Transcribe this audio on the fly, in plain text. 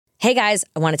Hey guys,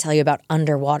 I want to tell you about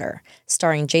Underwater,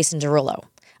 starring Jason Derulo.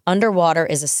 Underwater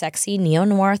is a sexy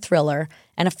neo-noir thriller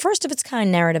and a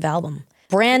first-of-its-kind narrative album.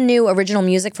 Brand new original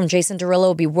music from Jason Derulo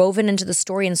will be woven into the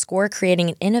story and score, creating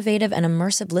an innovative and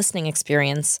immersive listening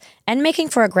experience and making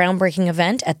for a groundbreaking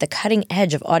event at the cutting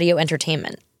edge of audio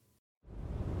entertainment.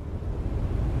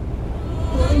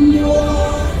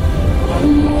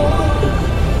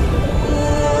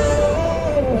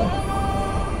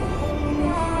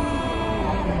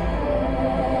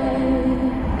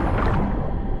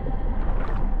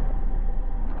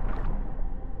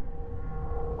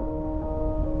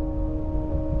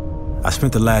 I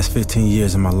spent the last 15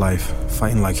 years of my life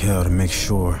fighting like hell to make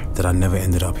sure that I never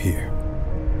ended up here.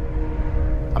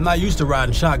 I'm not used to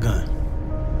riding shotgun.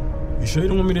 You sure you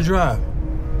don't want me to drive?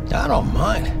 I don't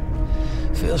mind.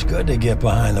 Feels good to get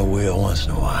behind the wheel once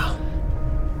in a while.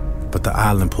 But the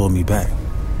island pulled me back,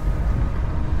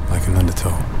 like an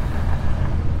undertow.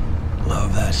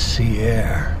 Love that sea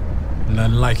air.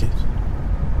 Nothing like it.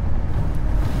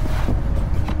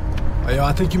 Hey, yo,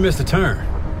 I think you missed a turn.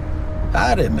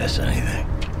 I didn't miss anything.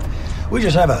 We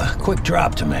just have a quick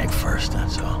drop to make first,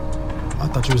 that's all. I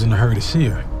thought you was in a hurry to see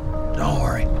her. Don't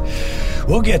worry.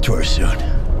 We'll get to her soon.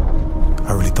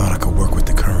 I really thought I could work with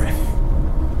the current,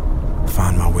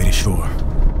 find my way to shore.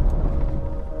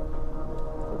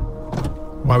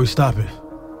 Why we stopping?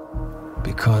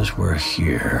 Because we're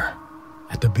here.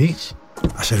 At the beach?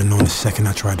 I should have known the second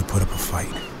I tried to put up a fight.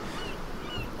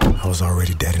 I was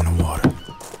already dead in the water.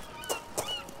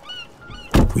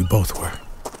 We both were.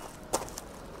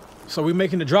 So we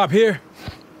making the drop here?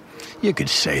 You could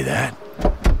say that.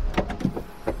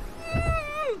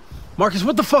 Marcus,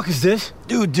 what the fuck is this?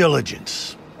 Due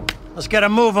diligence. Let's get a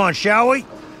move on, shall we?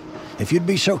 If you'd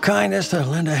be so kind as to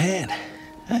lend a hand.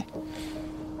 Hey?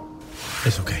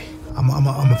 It's okay. I'm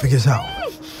gonna figure this out.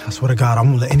 I swear to God, I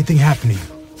won't let anything happen to you.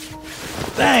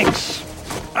 Thanks.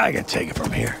 I can take it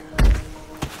from here.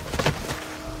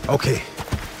 Okay.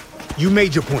 You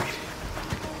made your point.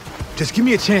 Just give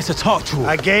me a chance to talk to her.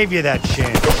 I gave you that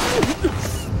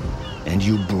chance. And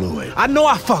you blew it. I know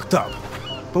I fucked up,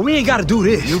 but we ain't gotta do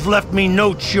this. You've left me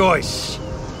no choice.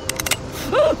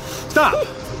 Stop.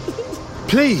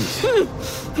 Please.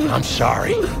 I'm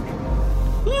sorry.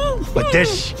 But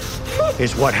this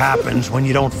is what happens when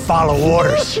you don't follow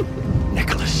orders,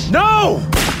 Nicholas. No!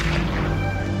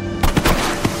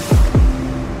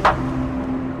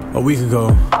 A week ago,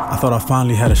 I thought I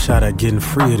finally had a shot at getting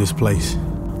free of this place,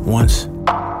 once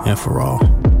and for all.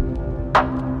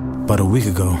 But a week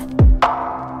ago,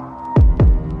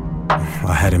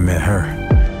 I hadn't met her.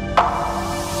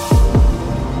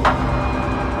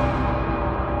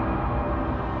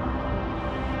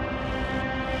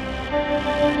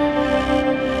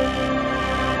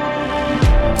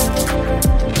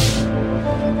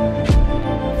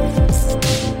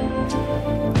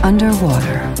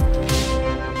 Underwater,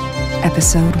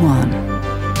 Episode 1,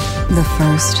 The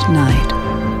First Night.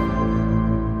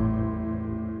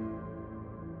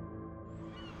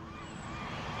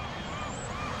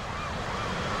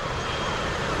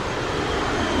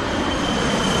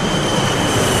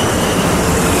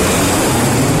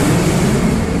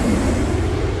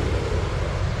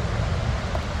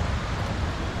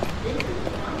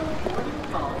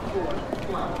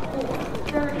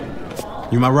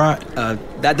 You my ride?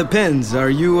 That depends. Are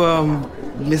you,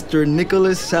 Mr.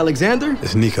 Nicholas Alexander?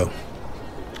 It's Nico.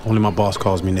 Only my boss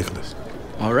calls me Nicholas.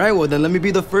 All right, well then let me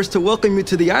be the first to welcome you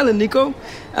to the island, Nico.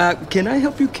 Can I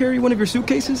help you carry one of your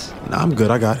suitcases? Nah, I'm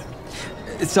good, I got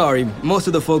it. Sorry, most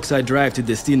of the folks I drive to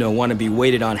Destino want to be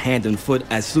waited on hand and foot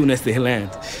as soon as they land.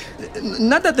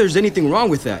 Not that there's anything wrong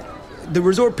with that. The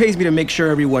resort pays me to make sure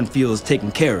everyone feels taken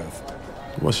care of.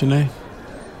 What's your name?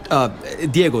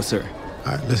 Diego, sir.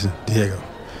 All right, listen, Diego.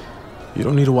 You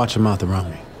don't need to watch your mouth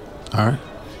around me, all right?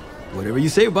 Whatever you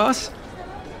say, boss.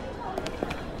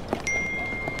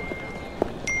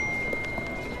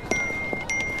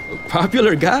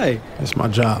 Popular guy. It's my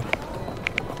job.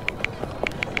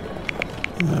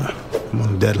 I'm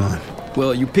on a deadline.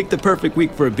 Well, you picked the perfect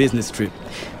week for a business trip.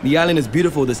 The island is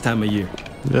beautiful this time of year.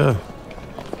 Yeah,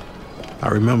 I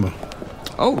remember.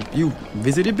 Oh, you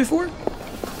visited before?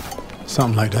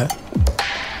 Something like that.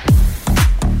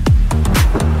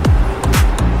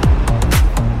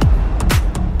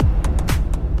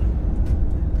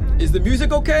 Is the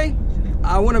music okay?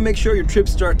 I want to make sure your trip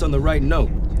starts on the right note.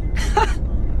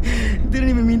 Didn't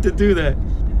even mean to do that.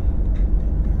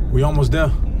 We almost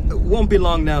there. Won't be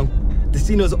long now.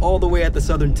 Destino's all the way at the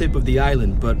southern tip of the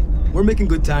island, but we're making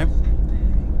good time.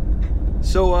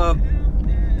 So,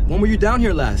 when were you down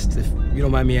here last, if you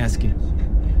don't mind me asking?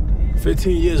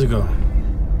 15 years ago.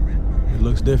 It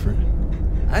looks different.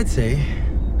 I'd say.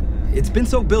 It's been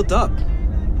so built up.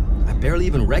 I barely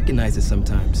even recognize it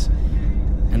sometimes.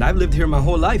 And I've lived here my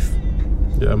whole life.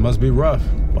 Yeah, it must be rough,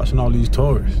 watching all these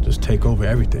tourists just take over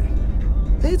everything.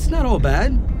 It's not all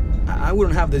bad. I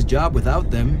wouldn't have this job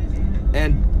without them.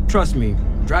 And trust me,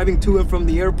 driving to and from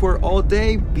the airport all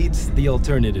day beats the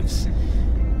alternatives.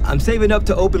 I'm saving up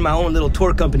to open my own little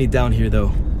tour company down here,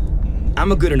 though.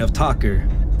 I'm a good enough talker,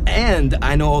 and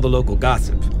I know all the local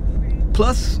gossip.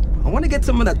 Plus, I want to get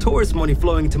some of that tourist money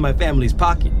flowing into my family's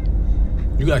pocket.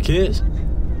 You got kids?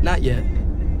 Not yet,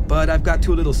 but I've got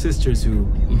 2 little sisters who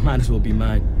might as well be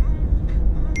mine.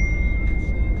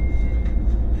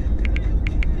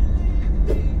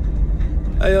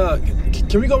 Hey,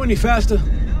 can we go any faster?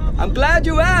 I'm glad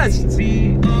you asked!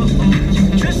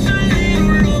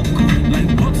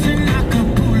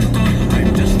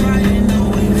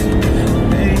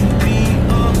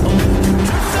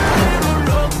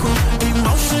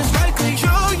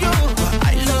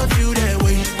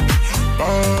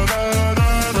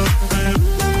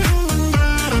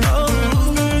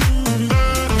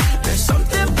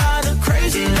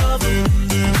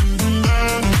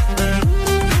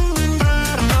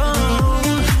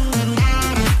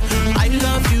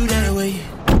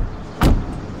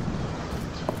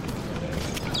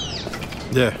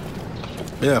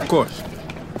 Yeah, of course.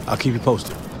 I'll keep you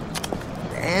posted.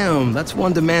 Damn, that's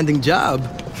one demanding job.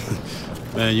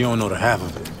 Man, you don't know the half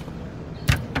of it.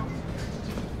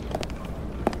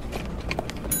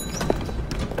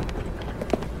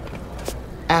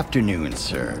 Afternoon,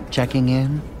 sir. Checking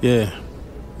in? Yeah.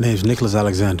 Name's Nicholas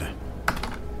Alexander.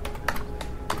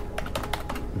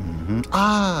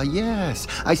 Ah, yes.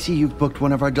 I see you've booked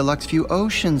one of our Deluxe View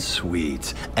Ocean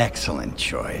suites. Excellent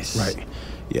choice. Right.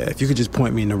 Yeah, if you could just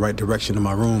point me in the right direction to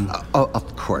my room.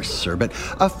 Of course, sir. But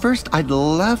first, I'd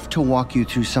love to walk you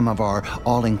through some of our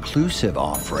all-inclusive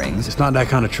offerings. It's not that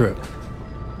kind of trip.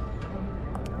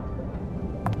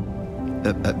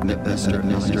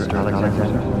 Mr.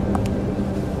 Alexander?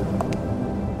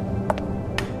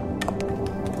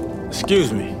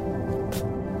 Excuse me.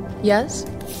 Yes?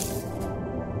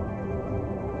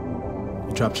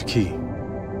 You dropped your key.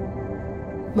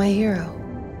 My hero.